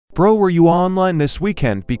Bro, were you online this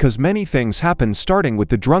weekend? Because many things happened, starting with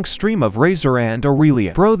the drunk stream of Razor and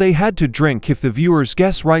Aurelia. Bro, they had to drink if the viewers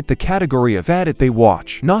guess right the category of edit they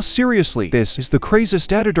watch. Nah, seriously, this is the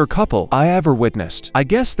craziest editor couple I ever witnessed. I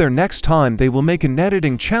guess their next time they will make an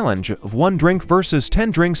editing challenge of 1 drink versus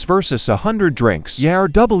 10 drinks versus 100 drinks. Yeah, our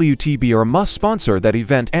WTB or must sponsor that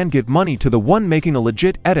event and give money to the one making a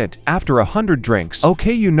legit edit after 100 drinks.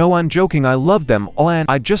 Okay, you know I'm joking, I love them all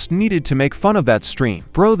and I just needed to make fun of that stream.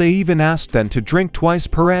 Bro, they even asked them to drink twice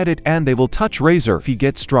per edit and they will touch Razor if he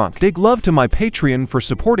gets drunk. Big love to my Patreon for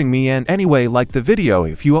supporting me, and anyway, like the video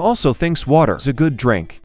if you also thinks water is a good drink.